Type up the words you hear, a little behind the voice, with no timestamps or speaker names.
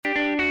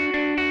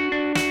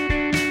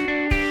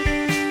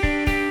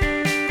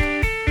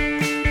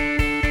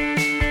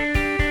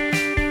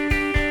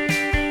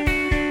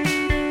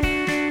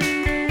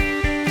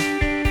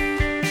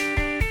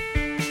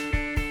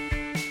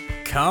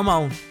Come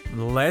on,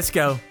 let's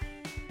go.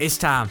 It's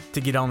time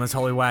to get on this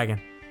holy wagon.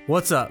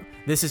 What's up?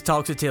 This is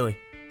Talks with Tilly.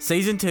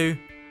 Season 2,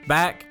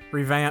 back,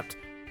 revamped,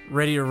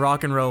 ready to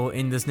rock and roll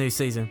in this new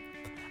season.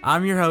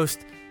 I'm your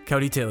host,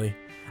 Cody Tilly.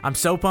 I'm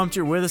so pumped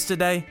you're with us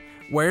today.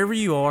 Wherever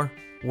you are,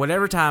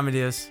 whatever time it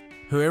is,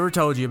 whoever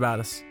told you about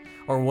us,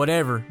 or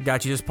whatever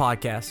got you this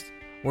podcast,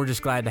 we're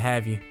just glad to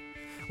have you.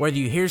 Whether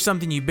you hear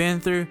something you've been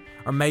through,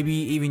 or maybe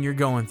even you're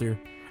going through,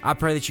 I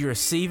pray that you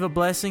receive a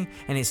blessing,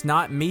 and it's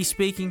not me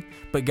speaking,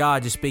 but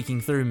God just speaking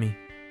through me.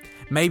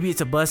 Maybe it's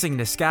a blessing in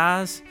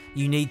disguise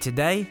you need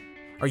today,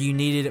 or you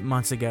needed it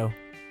months ago.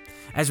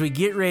 As we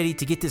get ready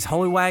to get this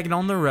holy wagon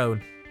on the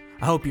road,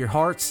 I hope your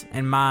hearts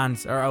and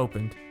minds are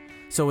opened.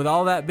 So with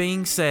all that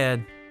being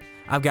said,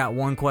 I've got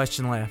one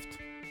question left.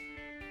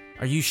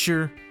 Are you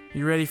sure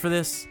you're ready for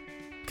this?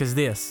 Because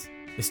this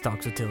is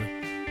Talks with Tilly.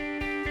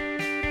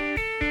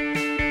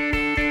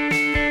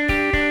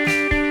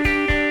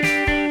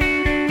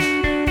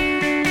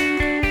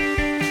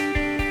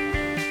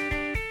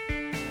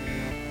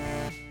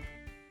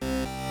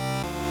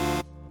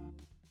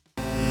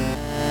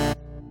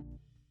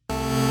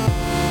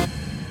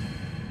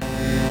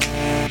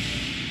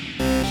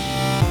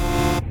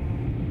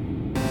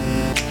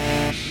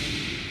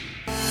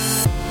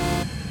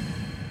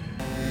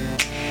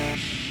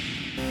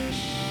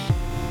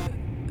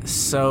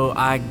 So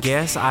I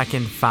guess I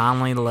can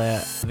finally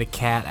let the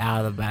cat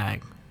out of the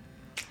bag.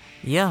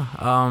 Yeah,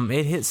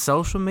 it hit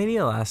social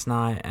media last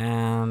night,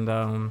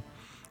 and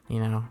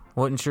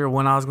wasn't sure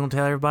when I was going to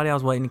tell everybody. I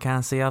was waiting to kind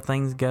of see how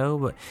things go,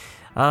 but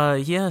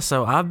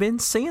so I've been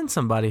seeing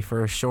somebody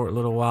for a short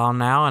little while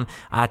now, and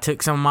I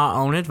took some of my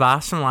own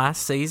advice from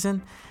last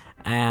season,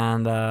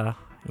 and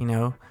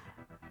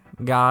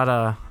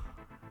God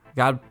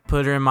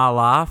put her in my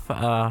life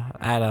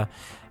at a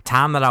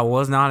time that I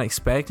was not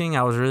expecting.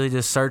 I was really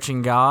just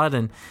searching God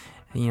and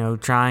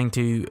trying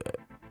to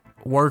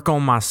work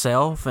on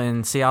myself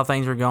and see how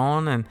things were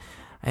going, and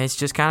it's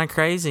just kind of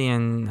crazy,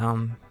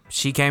 and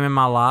she came in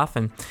my life,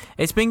 and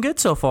it's been good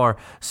so far.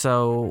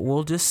 So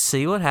we'll just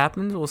see what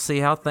happens. We'll see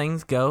how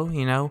things go.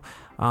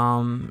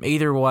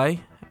 Either way,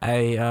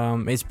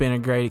 it's been a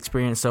great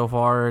experience so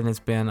far, and it's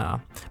been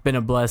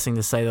a blessing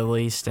to say the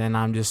least, and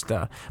I'm just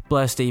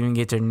blessed to even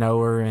get to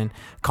know her and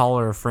call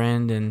her a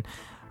friend and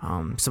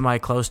somebody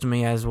close to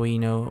me as we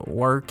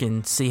work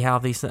and see how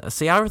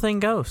everything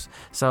goes.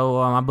 So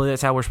I believe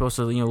that's how we're supposed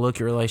to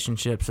look at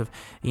relationships. Of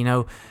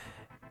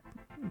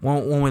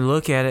when we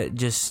look at it,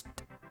 just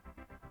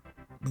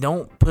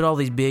don't put all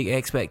these big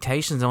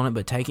expectations on it,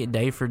 but take it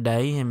day for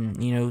day,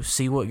 and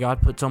see what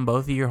God puts on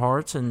both of your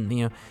hearts,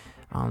 and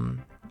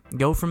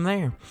go from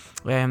there.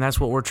 And that's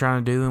what we're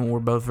trying to do, and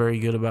we're both very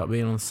good about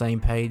being on the same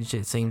page,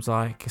 it seems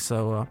like.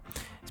 So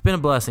it's been a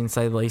blessing, to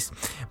say the least.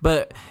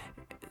 But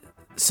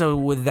so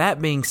with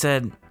that being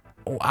said,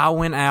 I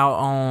went out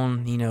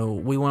on,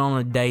 we went on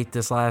a date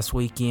this last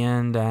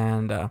weekend,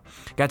 and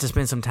got to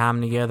spend some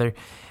time together.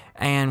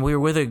 And we were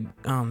with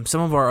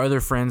some of our other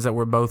friends that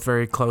we're both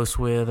very close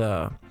with.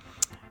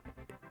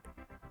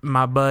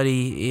 My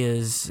buddy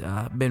is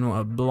been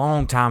a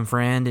long-time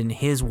friend, and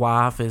his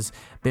wife has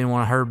been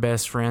one of her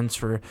best friends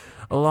for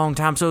a long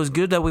time. So it was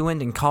good that we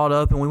went and caught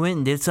up, and we went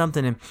and did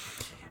something, and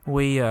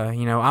we,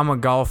 I'm a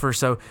golfer,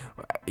 so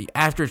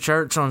after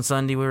church on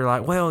Sunday, we were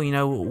like, well,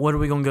 what are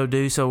we going to go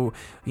do? So,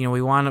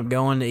 we wound up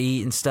going to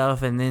eat and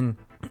stuff, and then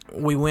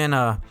we went,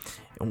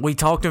 we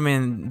talked them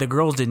in. The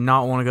girls did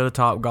not want to go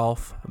to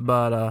Topgolf,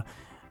 but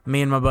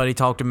me and my buddy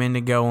talked them into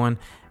going,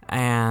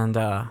 and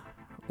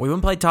we went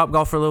and played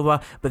Topgolf for a little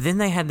while, but then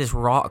they had this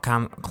rock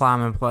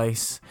climbing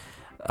place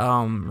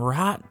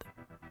right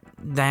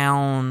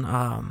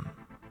down,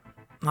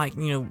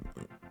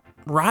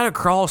 right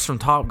across from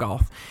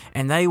Topgolf,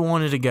 and they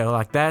wanted to go.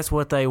 Like, that's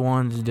what they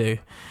wanted to do.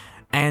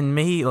 And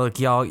me, look,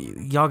 y'all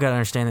gotta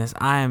understand this.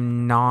 I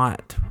am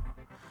not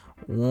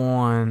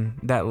one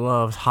that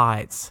loves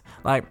heights.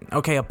 Like,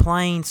 okay, a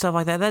plane, stuff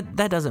like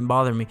that doesn't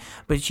bother me.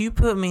 But you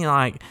put me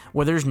like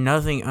where there's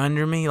nothing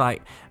under me,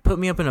 like put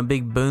me up in a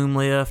big boom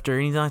lift or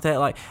anything like that.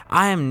 Like,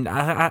 I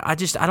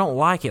don't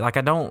like it. Like,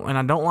 I don't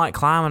like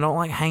climbing. I don't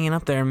like hanging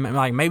up there.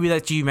 Like, maybe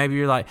that's you. Maybe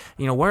you're like,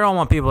 where are all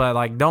my people that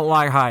like don't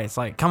like heights?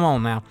 Like, come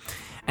on now.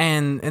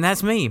 And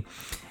that's me.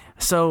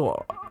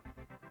 So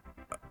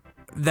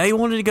they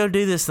wanted to go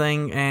do this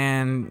thing,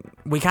 and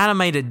we kind of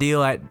made a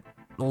deal at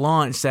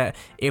lunch that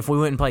if we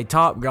went and played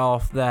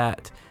Topgolf,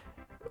 that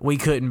we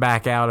couldn't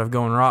back out of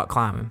going rock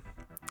climbing.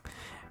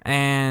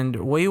 And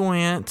we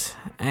went,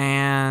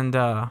 and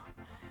I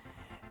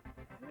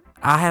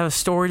have a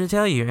story to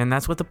tell you, and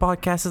that's what the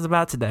podcast is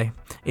about today.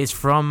 It's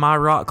from my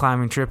rock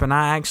climbing trip, and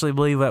I actually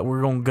believe that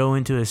we're going to go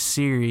into a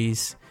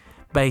series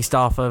based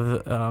off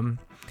of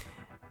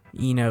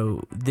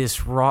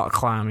this rock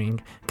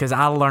climbing, because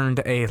I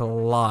learned a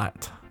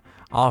lot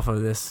off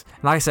of this.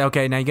 Like I said,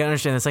 okay, now you gotta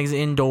understand this thing's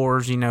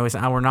indoors,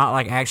 we're not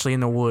like actually in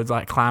the woods,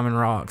 like climbing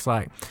rocks.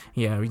 Like,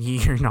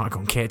 you're not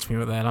gonna catch me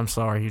with that. I'm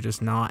sorry, you're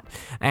just not.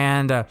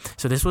 And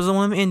so this was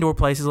one of the indoor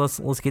places.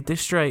 Let's get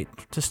this straight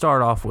to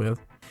start off with.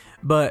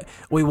 But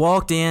we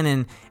walked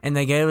in and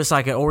they gave us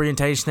like an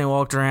orientation. They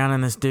walked around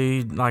and this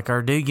dude, like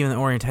our dude giving the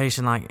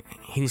orientation, like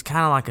he was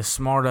kind of like a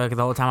smart aleck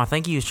the whole time. I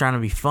think he was trying to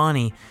be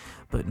funny,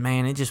 but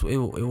man, it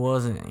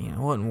wasn't, it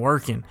wasn't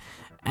working.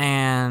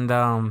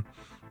 And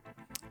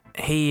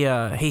he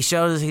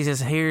showed us, he says,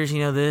 here's,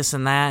 this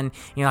and that, and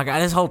like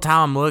this whole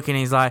time I'm looking,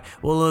 he's like,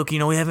 well, look, we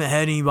haven't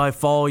had anybody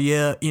fall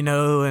yet,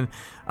 and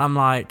I'm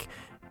like,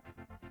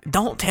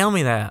 don't tell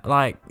me that.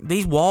 Like,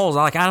 these walls,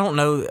 like, I don't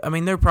know, I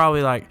mean, they're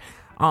probably like,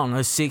 I don't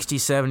know, 60,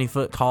 70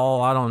 foot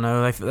tall. I don't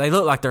know. They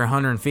look like they're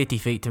 150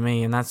 feet to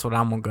me, and that's what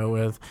I'm going to go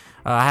with.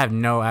 I have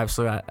no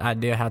absolute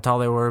idea how tall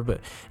they were,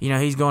 but,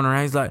 he's going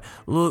around. He's like,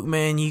 look,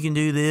 man, you can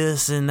do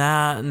this and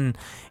that, and,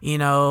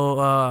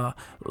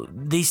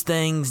 these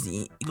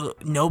things,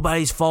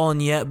 nobody's fallen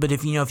yet, but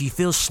if you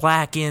feel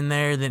slack in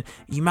there, then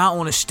you might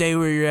want to stay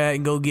where you're at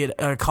and go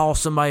call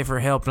somebody for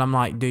help. And I'm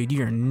like, dude,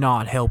 you're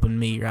not helping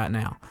me right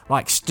now.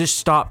 Like, just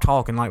stop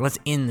talking. Like, let's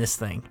end this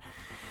thing.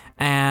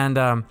 And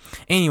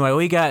anyway,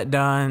 we got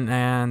done,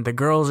 and the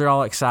girls are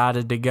all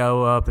excited to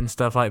go up and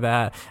stuff like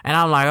that. And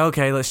I'm like,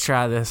 okay, let's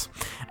try this.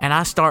 And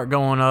I start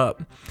going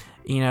up,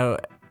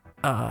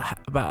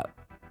 about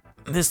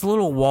this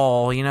little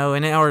wall,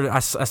 I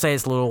say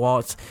it's a little wall.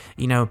 It's,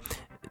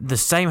 the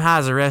same height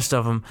as the rest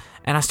of them.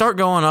 And I start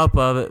going up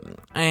of it,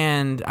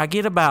 and I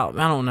get about,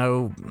 I don't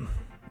know,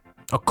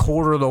 a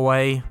quarter of the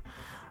way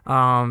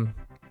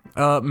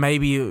up,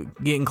 maybe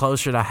getting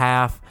closer to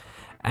half.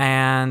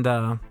 And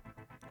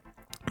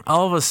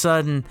all of a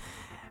sudden,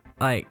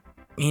 like,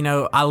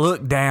 I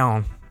look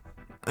down,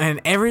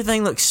 and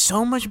everything looks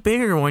so much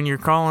bigger when you're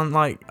crawling,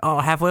 like,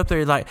 halfway up there.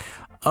 You're like,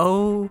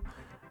 oh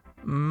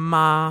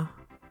my,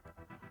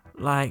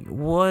 like,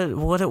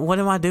 what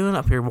am I doing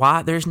up here?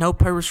 Why? There's no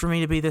purpose for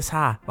me to be this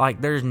high.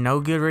 Like, there's no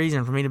good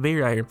reason for me to be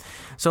right here.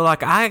 So,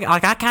 like, I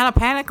kind of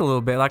panic a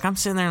little bit. Like, I'm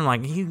sitting there and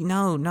like,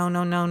 no.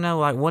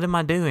 Like, what am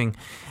I doing?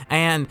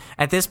 And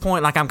at this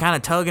point, like, I'm kind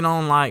of tugging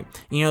on, like,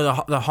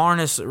 the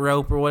harness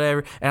rope or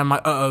whatever. And I'm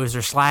like, is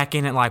there slack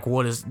in it? Like,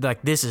 what is,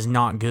 like, this is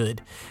not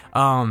good.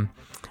 And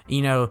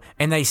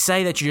they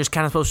say that you're just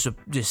kind of supposed to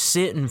just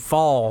sit and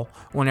fall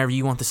whenever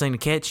you want this thing to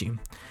catch you.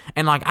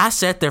 And, like, I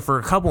sat there for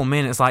a couple of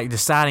minutes, like,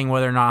 deciding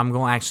whether or not I'm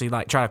going to actually,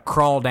 like, try to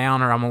crawl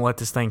down or I'm going to let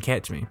this thing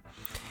catch me.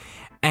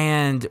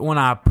 And when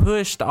I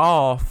pushed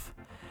off,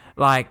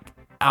 like,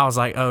 I was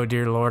like, oh,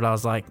 dear Lord. I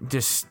was like,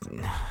 just,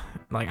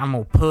 like, I'm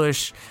going to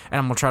push, and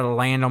I'm going to try to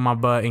land on my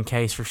butt in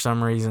case for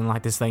some reason,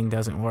 like, this thing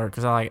doesn't work.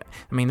 Because, I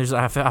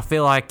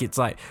feel like it's,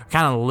 like,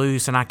 kind of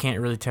loose, and I can't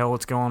really tell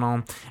what's going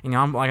on.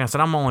 Like I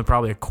said, I'm only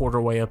probably a quarter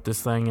way up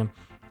this thing,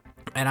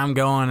 and I'm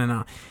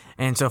going,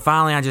 and so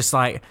finally I just,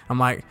 like, I'm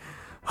like,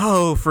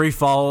 oh, free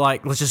fall,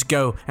 like, let's just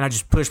go. And I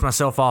just pushed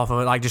myself off of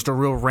it, like, just a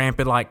real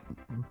rampant, like,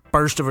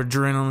 burst of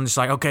adrenaline. Just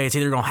like, okay, it's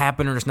either going to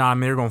happen or it's not.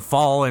 I'm either going to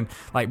fall and,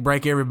 like,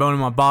 break every bone in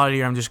my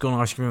body, or I'm just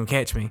going to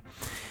catch me.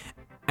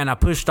 And I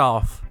pushed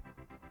off,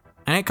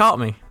 and it caught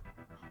me.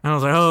 And I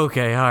was like, oh,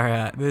 okay, all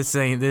right, this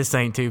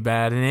ain't too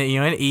bad. And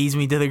it eased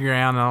me to the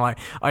ground, and I'm like,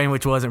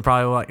 which wasn't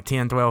probably like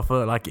 10, 12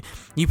 foot. Like,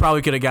 you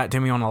probably could have got to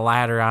me on a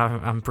ladder.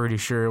 I'm pretty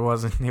sure it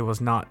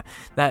was not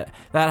that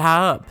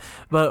high up.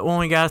 But when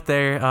we got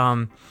there,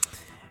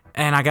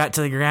 and I got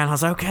to the ground, I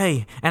was like,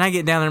 okay. And I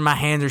get down there, my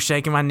hands are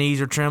shaking, my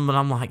knees are trembling.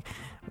 I'm like,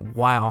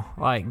 wow,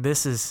 like,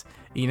 this is,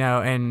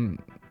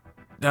 and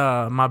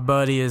my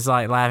buddy is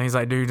like laughing. He's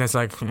like, dude, that's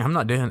like, I'm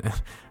not doing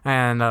it.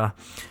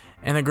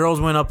 And the girls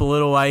went up a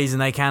little ways,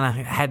 and they kind of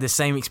had the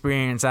same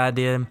experience I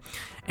did.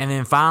 And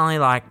then finally,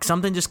 like,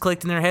 something just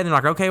clicked in their head. And they're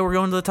like, okay, we're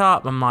going to the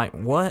top. I'm like,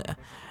 what?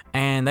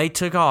 And they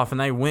took off,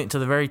 and they went to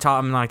the very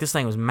top. And, like, this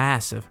thing was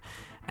massive.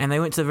 And they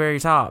went to the very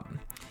top.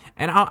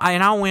 And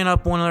I went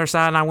up one other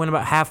side, and I went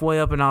about halfway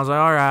up, and I was like,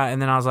 all right.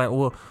 And then I was like,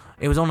 well,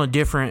 it was on a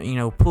different,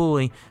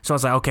 pulley. So I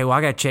was like, okay, well,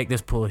 I got to check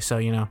this pulley. So,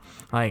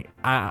 like,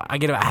 I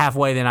get about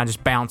halfway, then I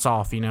just bounce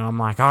off, I'm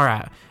like, all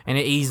right. And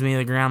it eased me to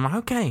the ground. I'm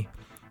like, okay.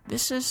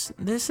 This is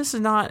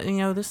not,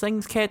 this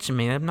thing's catching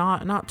me. I'm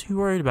not too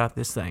worried about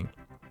this thing.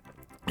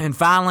 And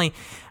finally,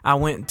 I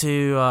went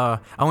to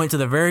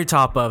the very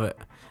top of it,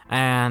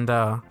 and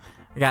I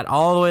got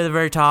all the way to the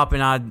very top.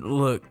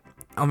 And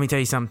let me tell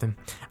you something.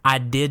 I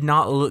did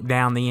not look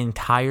down the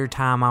entire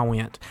time I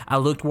went. I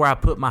looked where I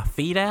put my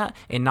feet at,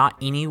 and not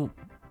any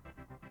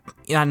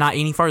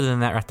further than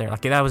that right there.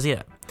 Like, that was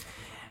it.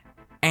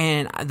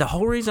 And the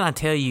whole reason I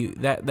tell you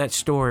that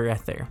story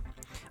right there.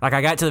 Like,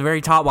 I got to the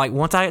very top. Like,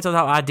 once I got to the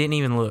top, I didn't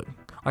even look.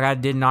 Like, I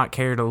did not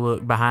care to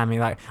look behind me.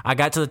 Like, I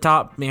got to the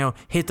top,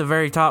 hit the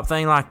very top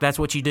thing. Like, that's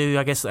what you do.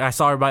 I guess I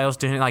saw everybody else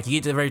doing it. Like, you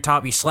get to the very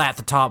top, you slap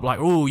the top. Like,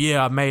 oh,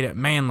 yeah, I made it.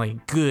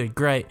 Manly. Good.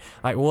 Great.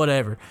 Like,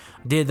 whatever.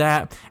 Did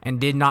that and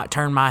did not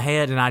turn my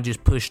head, and I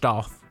just pushed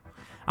off.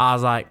 I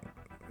was like,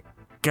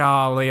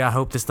 golly, I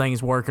hope this thing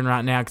is working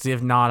right now, because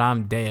if not,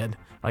 I'm dead.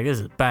 Like, this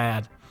is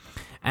bad.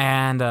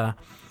 And I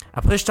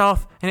pushed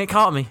off, and it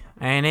caught me.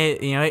 And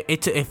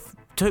it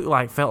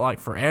felt like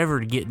forever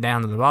to get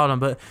down to the bottom,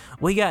 but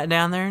we got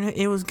down there, and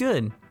it was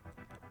good.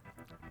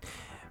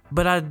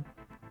 But I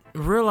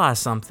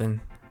realized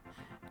something,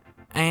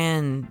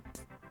 and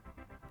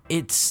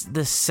it's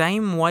the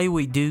same way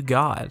we do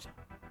God.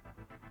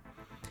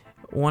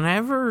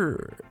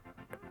 Whenever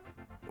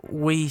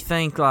we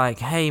think like,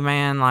 hey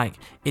man, like,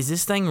 is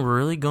this thing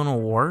really gonna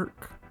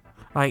work?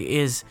 Like,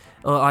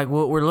 like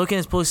what we're looking at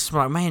this police system,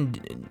 like,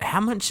 man, how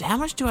much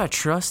do I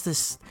trust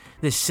this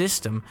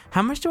system?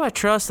 How much do I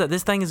trust that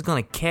this thing is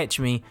gonna catch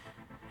me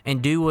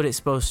and do what it's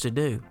supposed to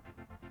do?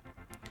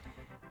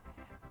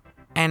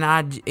 And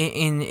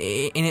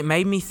it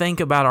made me think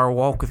about our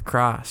walk with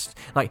Christ.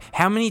 Like,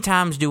 how many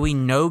times do we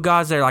know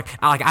God's there? Like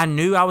I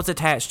knew I was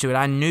attached to it.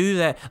 I knew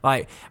that,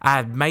 like,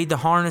 I made the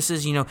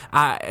harnesses,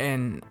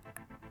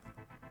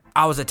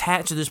 I was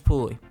attached to this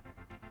pulley.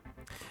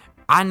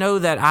 I know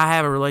that I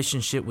have a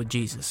relationship with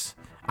Jesus.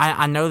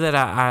 I know that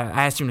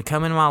I asked him to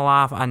come into my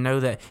life. I know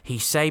that he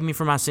saved me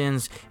from my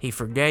sins. He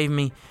forgave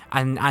me.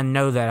 I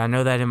know that. I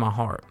know that in my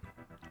heart.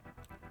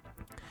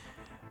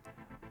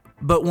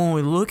 But when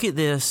we look at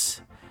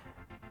this,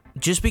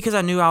 just because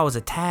I knew I was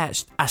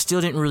attached, I still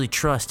didn't really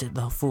trust it,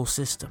 the full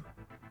system.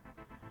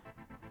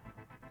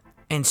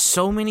 And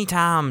so many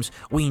times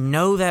we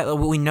know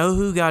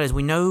who God is.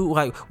 We know,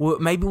 like,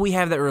 maybe we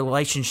have that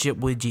relationship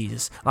with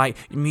Jesus. Like,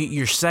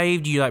 you're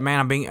saved. You're like, man,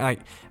 I'm being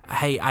like,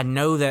 hey, I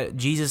know that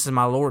Jesus is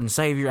my Lord and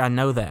Savior. I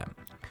know that.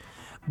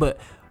 But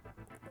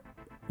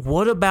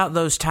what about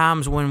those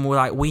times when we're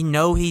like, we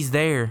know He's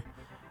there,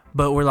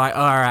 but we're like,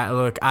 all right,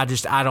 look, I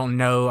don't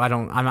know.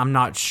 I'm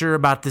not sure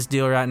about this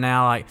deal right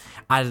now. Like,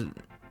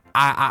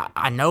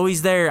 I know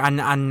He's there.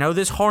 I know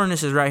this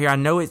harness is right here. I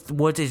know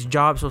what its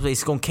job supposed to be.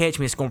 It's going to catch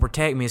me. It's going to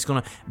protect me. It's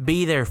going to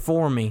be there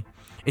for me.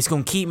 It's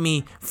going to keep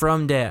me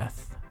from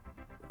death.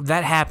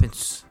 That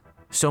happens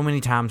so many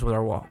times with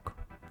our walk.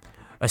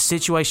 A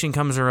situation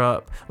comes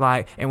up,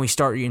 like, and we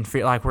start getting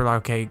fear. Like, we're like,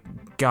 okay,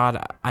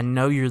 God, I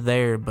know You're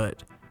there,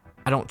 but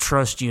I don't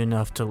trust You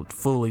enough to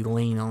fully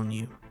lean on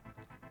You.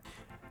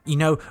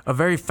 A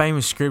very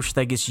famous scripture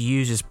that gets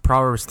used is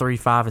Proverbs 3,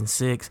 5, and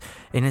 6.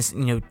 And it's,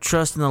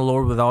 trust in the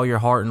Lord with all your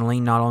heart and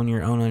lean not on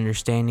your own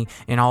understanding.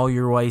 In all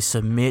your ways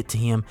submit to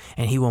Him,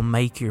 and He will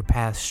make your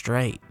path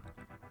straight.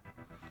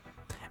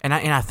 And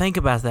I think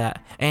about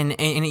that. And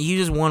it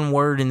uses one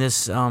word in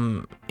this,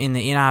 in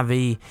the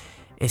NIV.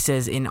 It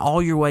says, in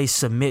all your ways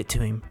submit to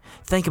Him.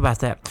 Think about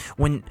that.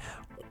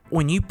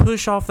 When you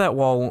push off that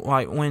wall,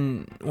 like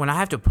when I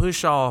have to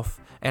push off,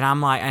 and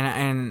I'm like,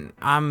 and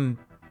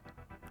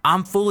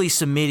I'm fully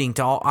submitting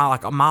to all,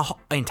 like, my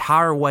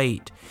entire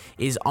weight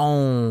is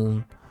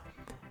on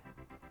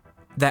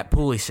that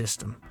pulley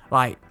system.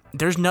 Like,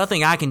 there's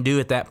nothing I can do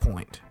at that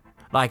point.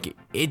 Like,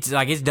 it's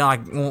done.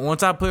 Like,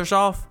 once I push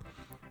off,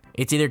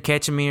 it's either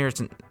catching me or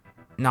it's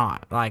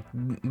not. Like,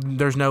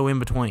 there's no in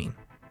between.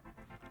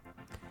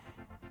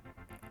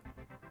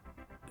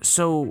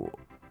 So,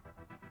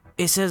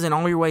 it says, in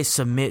all your ways,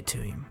 submit to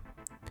Him.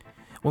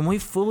 When we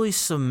fully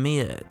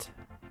submit,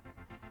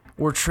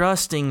 we're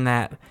trusting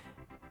that,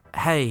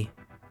 hey,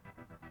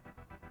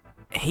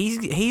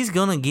 he's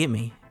gonna get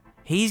me.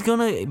 He's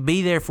gonna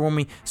be there for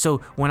me. So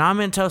when I'm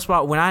in a tough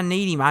spot, when I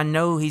need Him, I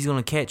know He's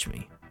gonna catch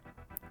me.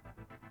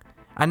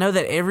 I know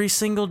that every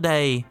single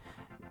day,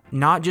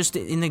 not just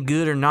in the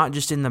good or not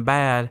just in the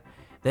bad,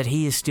 that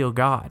He is still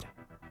God.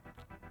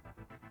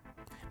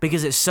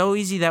 Because it's so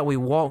easy that we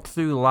walk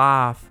through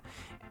life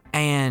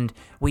and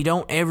we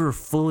don't ever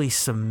fully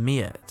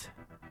submit.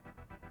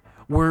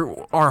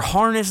 Our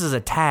harness is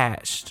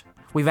attached.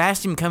 We've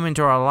asked Him to come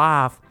into our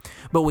life,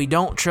 but we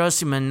don't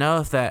trust Him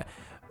enough that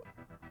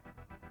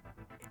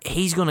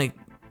He's going to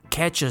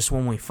catch us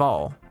when we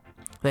fall.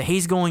 That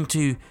He's going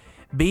to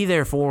be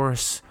there for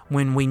us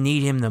when we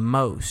need Him the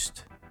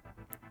most.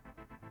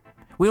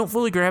 We don't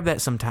fully grab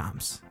that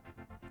sometimes.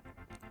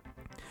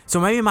 So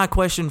maybe my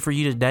question for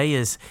you today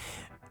is,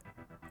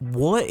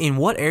 in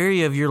what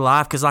area of your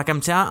life? Because like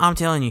I'm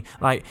telling you,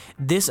 like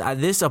this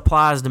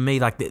applies to me.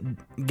 Like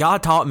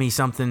God taught me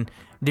something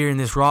during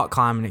this rock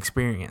climbing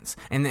experience,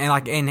 and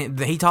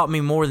He taught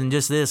me more than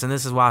just this. And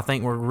this is why I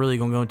think we're really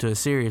going to go into a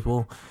series.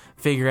 We'll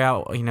figure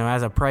out,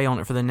 as I pray on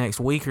it for the next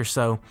week or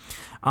so,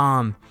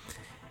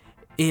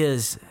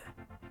 is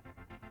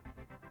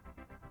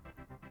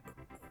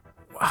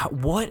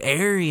what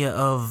area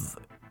of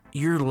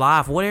your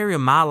life, what area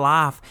of my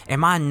life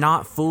am I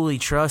not fully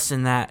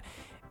trusting that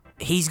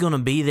He's going to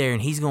be there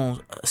and He's going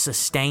to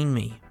sustain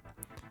me?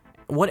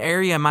 What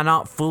area am I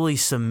not fully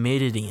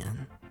submitted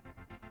in?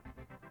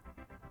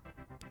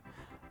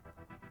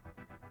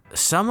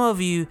 Some of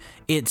you,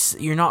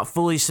 you're not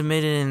fully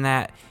submitted in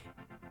that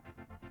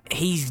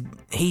He's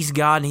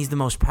God and He's the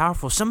most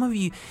powerful. Some of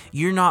you,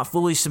 you're not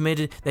fully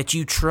submitted that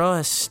you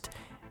trust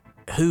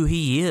who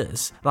He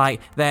is,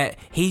 like that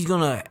He's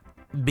going to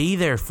be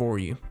there for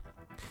you.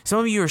 Some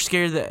of you are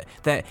scared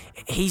that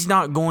He's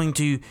not going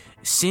to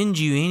send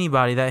you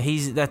anybody,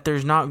 that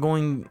there's not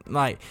going,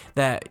 like,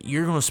 that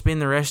you're going to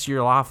spend the rest of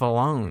your life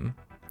alone.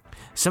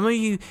 Some of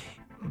you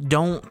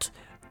don't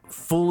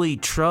fully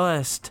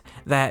trust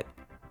that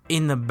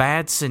in the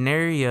bad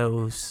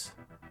scenarios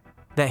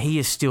that He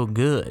is still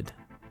good.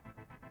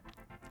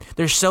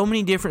 There's so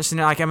many different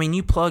scenarios. Like,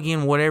 you plug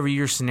in whatever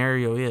your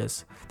scenario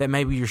is that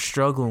maybe you're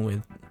struggling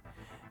with.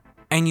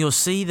 And you'll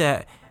see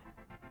that,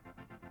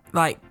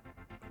 like,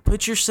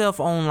 put yourself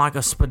on like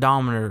a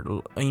speedometer,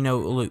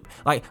 loop.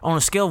 Like on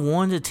a scale of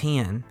 1 to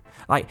 10,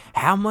 like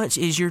how much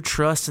is your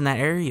trust in that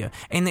area?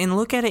 And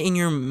look at it in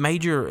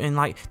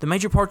the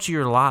major parts of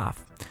your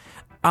life.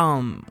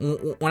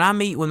 When I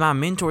meet with my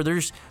mentor,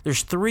 there's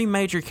 3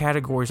 major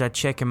categories I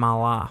check in my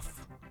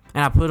life,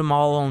 and I put them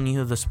all on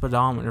the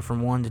speedometer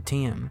from 1 to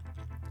 10.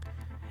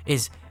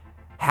 Is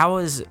how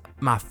is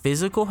my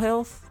physical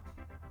health?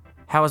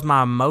 How is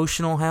my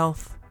emotional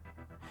health?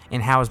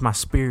 And how is my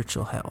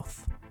spiritual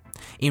health?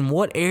 In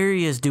what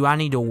areas do I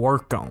need to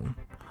work on?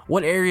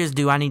 What areas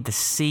do I need to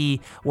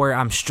see where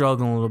I'm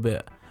struggling a little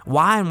bit?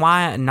 Why and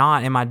why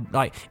not am I,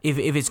 like, if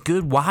it's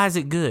good, why is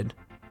it good?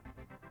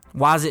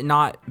 Why is it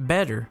not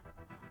better?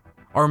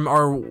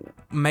 Or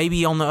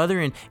maybe on the other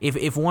end,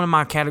 if one of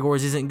my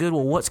categories isn't good,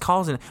 well, what's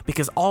causing it?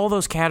 Because all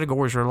those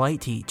categories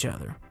relate to each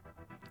other.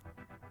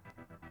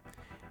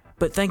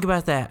 But think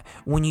about that.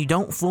 When you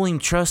don't fully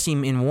trust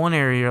him in one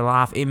area of your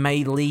life, it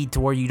may lead to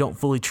where you don't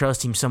fully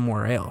trust him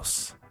somewhere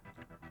else.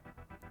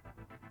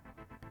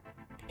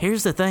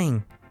 Here's the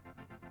thing.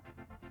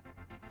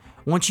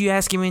 Once you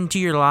ask him into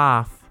your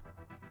life,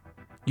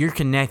 you're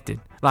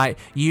connected. Like,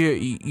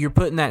 you're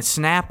putting that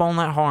snap on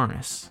that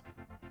harness.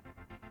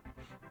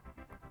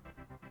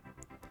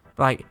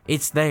 Like,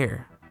 it's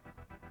there.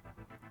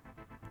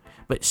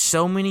 But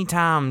so many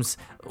times,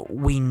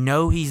 we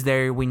know he's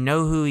there. We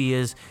know who he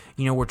is.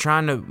 We're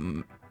trying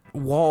to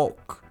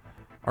walk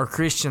our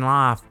Christian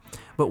life,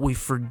 but we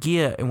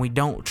forget and we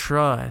don't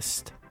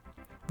trust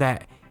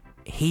that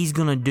he's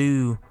going to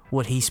do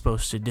what he's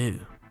supposed to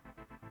do.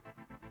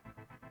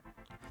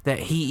 That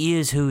he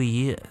is who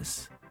he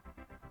is.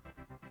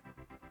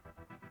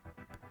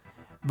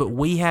 But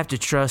we have to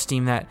trust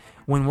him that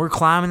when we're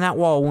climbing that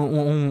wall,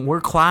 when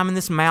we're climbing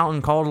this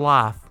mountain called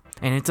life,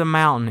 and it's a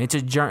mountain, it's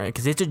a journey,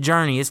 because it's a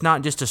journey, it's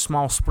not just a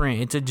small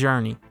sprint, it's a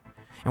journey.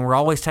 And we're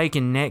always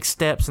taking next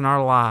steps in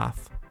our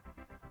life.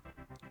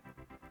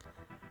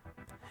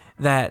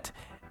 That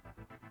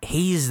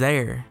he's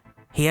there.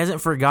 He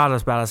hasn't forgot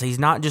us about us. He's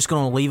not just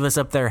going to leave us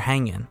up there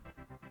hanging.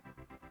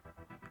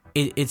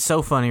 It's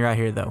so funny right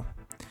here, though.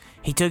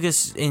 He took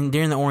us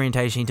during the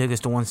orientation. He took us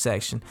to one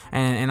section,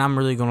 and I'm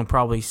really going to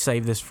probably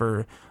save this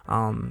for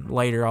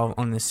later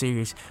on this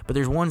series. But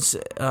there's one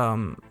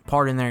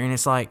part in there, and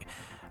it's like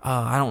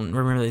I don't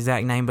remember the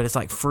exact name, but it's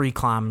like free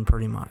climbing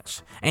pretty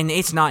much, and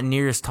it's not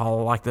near as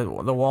tall. Like the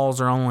walls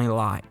are only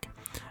like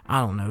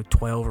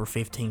 12 or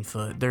 15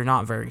 foot. They're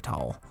not very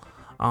tall.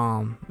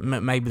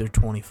 Maybe they're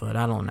 20 foot.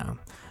 I don't know.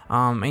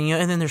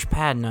 And then there's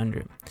padding under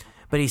it.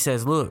 But he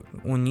says, look,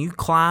 when you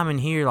climb in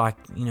here,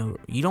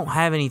 you don't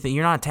have anything.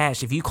 You're not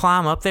attached. If you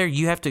climb up there,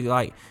 you have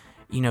to,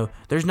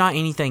 there's not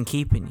anything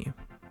keeping you.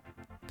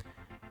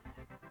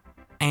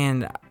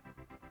 And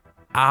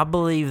I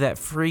believe that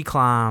free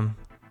climb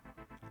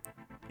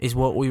is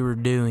what we were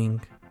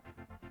doing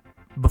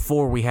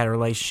before we had a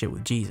relationship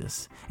with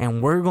Jesus.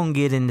 And we're going to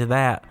get into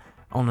that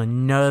on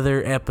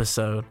another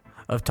episode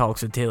of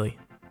Talks with Tilly.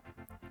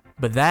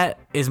 But that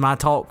is my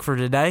talk for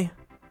today.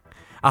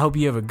 I hope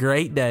you have a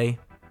great day.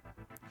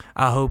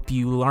 I hope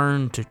you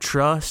learn to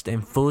trust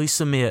and fully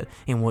submit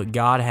in what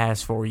God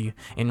has for you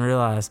and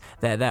realize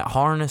that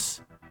harness,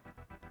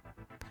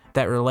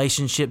 that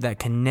relationship, that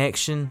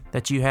connection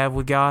that you have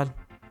with God,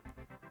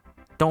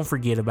 don't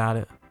forget about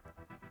it,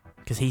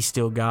 because he's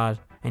still God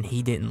and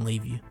he didn't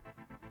leave you.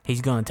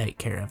 He's going to take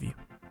care of you.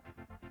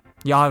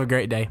 Y'all have a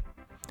great day.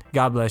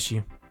 God bless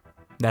you.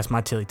 That's my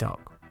Tilly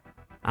Talk.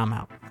 I'm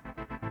out.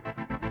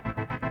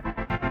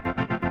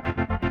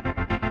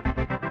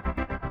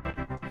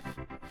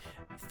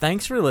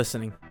 Thanks for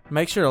listening.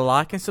 Make sure to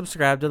like and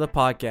subscribe to the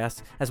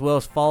podcast, as well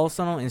as follow us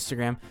on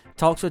Instagram,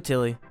 Talks with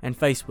Tilly, and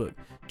Facebook,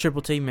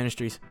 Triple T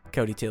Ministries,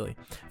 Cody Tilly,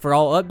 for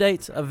all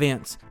updates,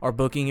 events, or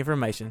booking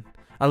information.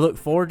 I look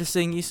forward to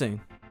seeing you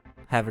soon.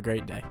 Have a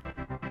great day.